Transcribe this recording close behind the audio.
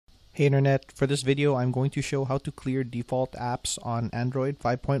Hey Internet, for this video I'm going to show how to clear default apps on Android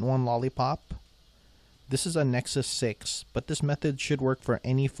 5.1 Lollipop. This is a Nexus 6, but this method should work for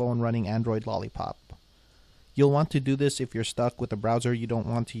any phone running Android Lollipop. You'll want to do this if you're stuck with a browser you don't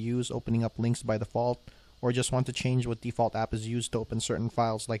want to use opening up links by default, or just want to change what default app is used to open certain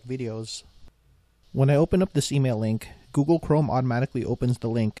files like videos. When I open up this email link, Google Chrome automatically opens the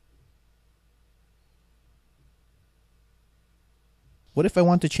link. What if I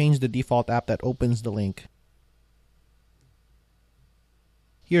want to change the default app that opens the link?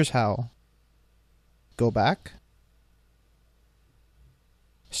 Here's how. Go back.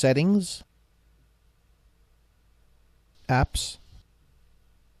 Settings. Apps.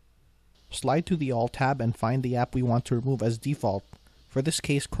 Slide to the Alt tab and find the app we want to remove as default. For this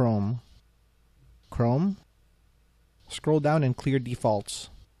case, Chrome. Chrome. Scroll down and clear defaults.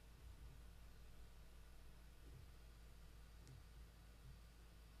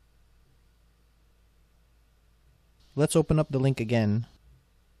 Let's open up the link again.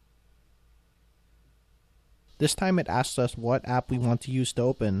 This time it asks us what app we want to use to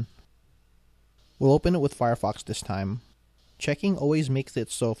open. We'll open it with Firefox this time. Checking always makes it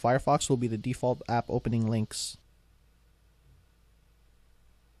so Firefox will be the default app opening links.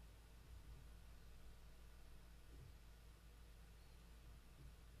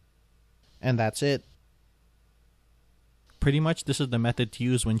 And that's it. Pretty much this is the method to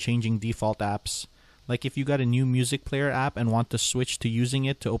use when changing default apps. Like if you got a new music player app and want to switch to using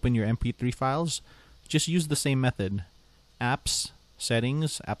it to open your MP3 files, just use the same method. Apps,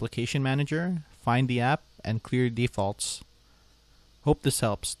 Settings, Application Manager, find the app, and clear defaults. Hope this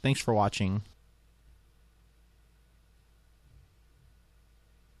helps. Thanks for watching.